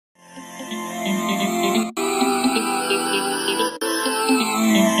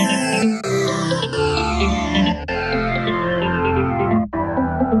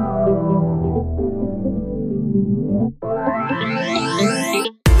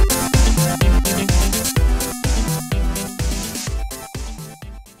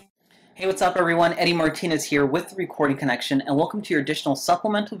What's up everyone, Eddie Martinez here with the Recording Connection, and welcome to your additional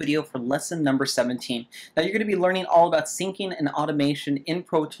supplemental video for lesson number 17. Now you're going to be learning all about syncing and automation in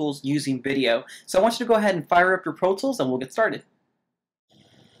Pro Tools using video. So I want you to go ahead and fire up your Pro Tools and we'll get started.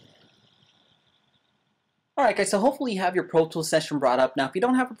 Alright guys, so hopefully you have your Pro Tools session brought up. Now if you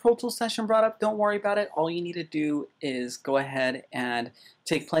don't have a Pro Tools session brought up, don't worry about it. All you need to do is go ahead and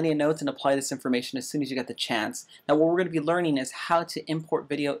take plenty of notes and apply this information as soon as you get the chance. Now what we're going to be learning is how to import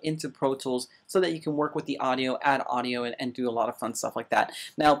video into Pro Tools so that you can work with the audio, add audio, and do a lot of fun stuff like that.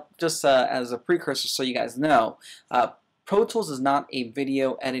 Now just as a precursor so you guys know, Pro Tools is not a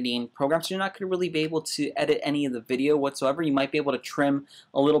video editing program, so you're not going to really be able to edit any of the video whatsoever. You might be able to trim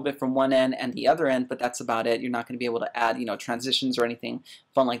a little bit from one end and the other end, but that's about it. You're not going to be able to add, transitions or anything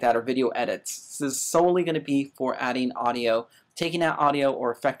fun like that, or video edits. This is solely going to be for adding audio, taking out audio,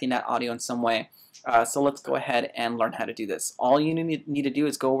 or affecting that audio in some way. So let's go ahead and learn how to do this. All you need to do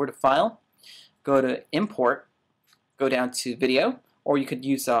is go over to File, go to Import, go down to Video, or you could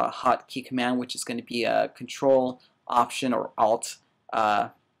use a hotkey command, which is going to be a Control Option or Alt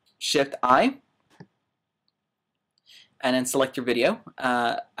Shift I, and then select your video.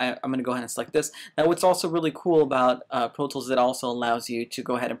 I'm going to go ahead and select this. Now what's also really cool about Pro Tools is it also allows you to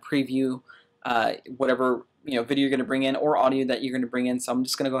go ahead and preview whatever video you're going to bring in or audio that you're going to bring in. So I'm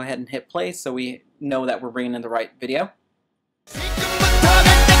just going to go ahead and hit play so we know that we're bringing in the right video.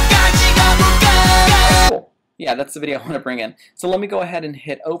 Cool. Yeah, that's the video I want to bring in. So let me go ahead and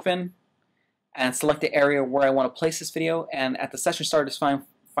hit open and select the area where I want to place this video, and at the session start is fine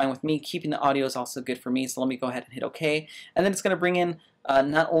with me. Keeping the audio is also good for me, so let me go ahead and hit OK, and then it's going to bring in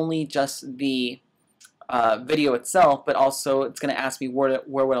not only just the video itself, but also it's going to ask me where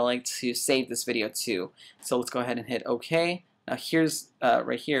would I like to save this video to. So let's go ahead and hit OK. Now here's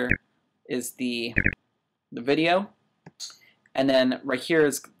right here is the video. And then right here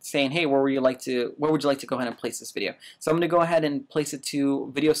is saying, hey, where would you like to go ahead and place this video? So I'm going to go ahead and place it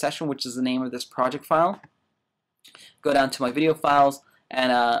to video session, which is the name of this project file. Go down to my video files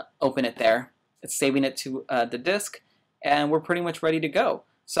and open it there. It's saving it to the disk, and we're pretty much ready to go.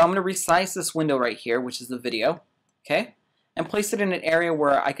 So I'm going to resize this window right here, which is the video, okay, and place it in an area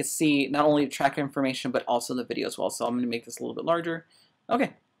where I could see not only the track information but also the video as well. So I'm going to make this a little bit larger.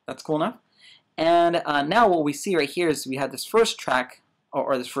 Okay, that's cool enough. And now what we see right here is we have this first track,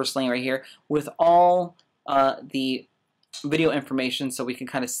 or this first lane right here, with all the video information, so we can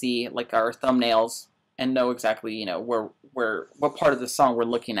kind of see like our thumbnails and know exactly what part of the song we're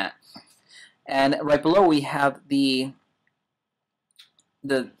looking at. And right below we have the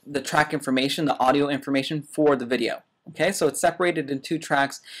track information, the audio information for the video. Okay, so it's separated in two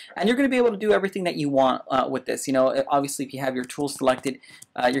tracks, and you're going to be able to do everything that you want with this. Obviously, if you have your tools selected,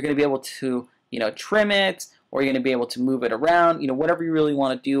 you're going to be able to trim it, or you're going to be able to move it around, whatever you really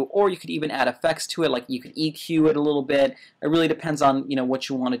want to do, or you could even add effects to it, like you can EQ it a little bit. It really depends on what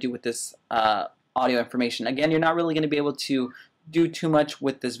you want to do with this audio information. Again, you're not really going to be able to do too much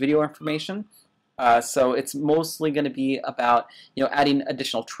with this video information, so it's mostly going to be about adding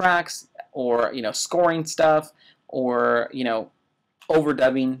additional tracks, or scoring stuff, or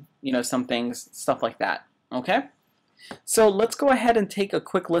overdubbing some things, stuff like that. Okay, so let's go ahead and take a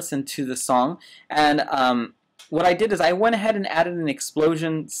quick listen to the song. And what I did is I went ahead and added an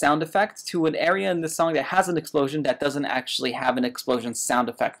explosion sound effect to an area in the song that has an explosion that doesn't actually have an explosion sound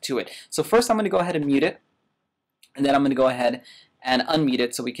effect to it. So first I'm going to go ahead and mute it, and then I'm going to go ahead and unmute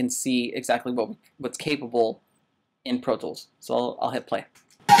it so we can see exactly what's capable in Pro Tools. So I'll hit play.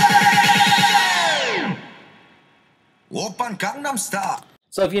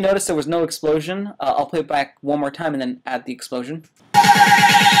 So if you notice there was no explosion, I'll play it back one more time and then add the explosion.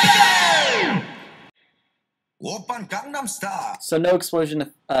 So no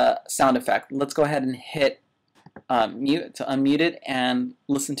explosion sound effect. Let's go ahead and hit mute to unmute it and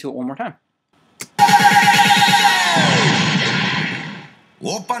listen to it one more time.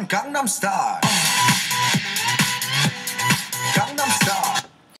 Gangnam Style.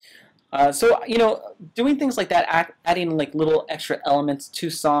 So doing things like that, adding like little extra elements to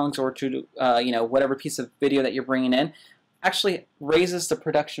songs or to whatever piece of video that you're bringing in, actually raises the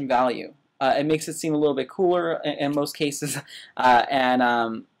production value. It makes it seem a little bit cooler in most cases, and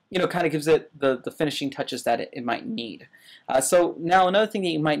kind of gives it the finishing touches that it might need. So now another thing that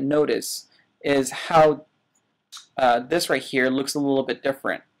you might notice is how this right here looks a little bit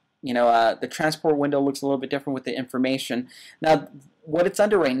different. The transport window looks a little bit different with the information. Now, what it's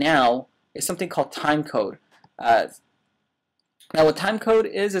under right now is something called timecode. Now, what timecode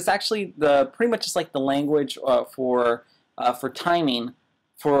is, it's actually pretty much just like the language for timing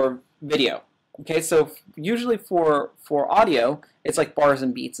for video. Okay, so usually for audio, it's like bars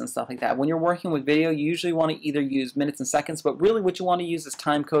and beats and stuff like that. When you're working with video, you usually want to either use minutes and seconds, but really what you want to use is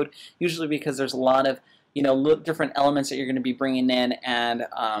time code, usually because there's a lot of, you know, different elements that you're going to be bringing in, and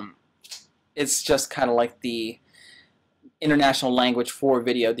it's just kind of like the international language for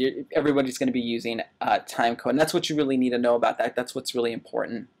video. Everybody's going to be using time code, and that's what you really need to know about that. That's what's really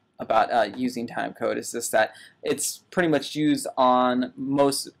important about using time code, is just that it's pretty much used on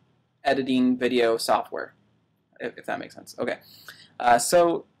most editing video software, if that makes sense. Okay,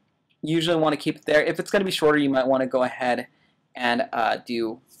 so you usually want to keep it there. If it's going to be shorter, you might want to go ahead and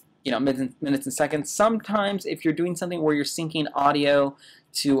do, you know, minutes and seconds. Sometimes if you're doing something where you're syncing audio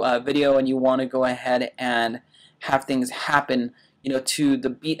to video and you want to go ahead and have things happen, you know, to the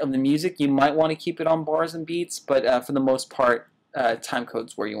beat of the music, you might want to keep it on bars and beats, but for the most part, time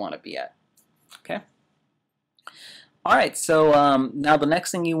code's where you want to be at. Okay. Alright, so now the next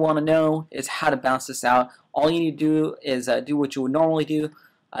thing you want to know is how to bounce this out. All you need to do is do what you would normally do.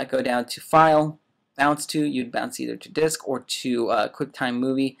 Go down to File, Bounce to. You'd bounce either to Disk or to QuickTime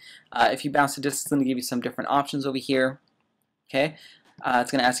Movie. If you bounce to Disk, it's going to give you some different options over here. Okay,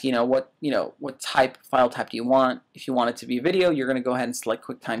 it's going to ask you, what type, file type do you want. If you want it to be video, you're going to go ahead and select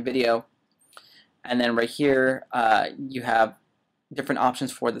QuickTime Video. And then right here, you have different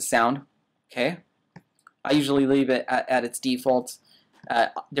options for the sound. Okay. I usually leave it at its default.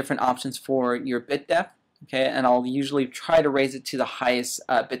 Different options for your bit depth, okay, and I'll usually try to raise it to the highest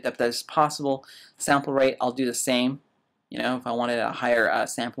bit depth as possible. Sample rate, I'll do the same. You know, if I wanted a higher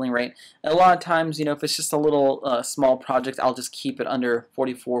sampling rate. And a lot of times, you know, if it's just a little small project, I'll just keep it under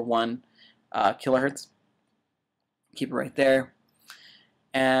 44.1 kilohertz. Keep it right there.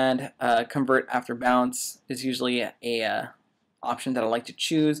 And convert after bounce is usually a option that I like to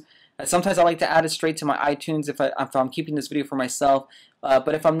choose. Sometimes I like to add it straight to my iTunes if I'm keeping this video for myself.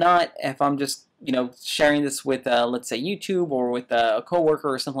 But if I'm not, if I'm just, you know, sharing this with, let's say, YouTube or with a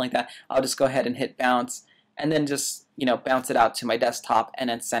coworker or something like that, I'll just go ahead and hit bounce, and then just, you know, bounce it out to my desktop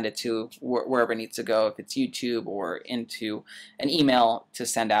and then send it to wherever it needs to go, if it's YouTube or into an email to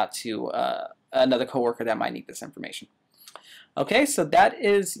send out to another coworker that might need this information. Okay, so that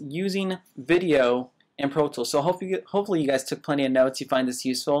is using video in Pro Tools. So hopefully you guys took plenty of notes, you find this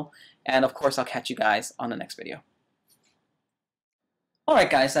useful, and of course I'll catch you guys on the next video.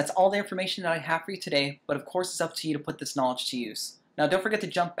 Alright guys, that's all the information that I have for you today, but of course it's up to you to put this knowledge to use. Now don't forget to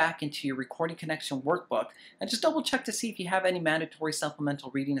jump back into your Recording Connection workbook and just double check to see if you have any mandatory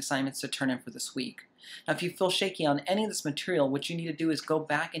supplemental reading assignments to turn in for this week. Now if you feel shaky on any of this material, what you need to do is go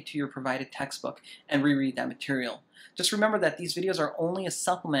back into your provided textbook and reread that material. Just remember that these videos are only a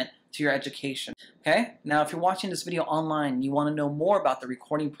supplement to your education. Okay? Now if you're watching this video online and you want to know more about the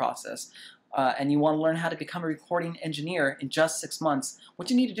recording process, and you want to learn how to become a recording engineer in just 6 months, what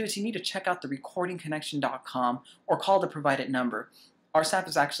you need to do is you need to check out therecordingconnection.com or call the provided number. Our staff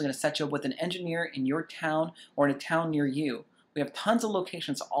is actually going to set you up with an engineer in your town or in a town near you. We have tons of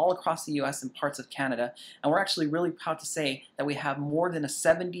locations all across the US and parts of Canada, and we're actually really proud to say that we have more than a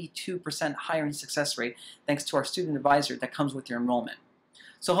 72% hiring success rate thanks to our student advisor that comes with your enrollment.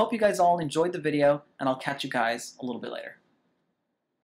 So I hope you guys all enjoyed the video, and I'll catch you guys a little bit later.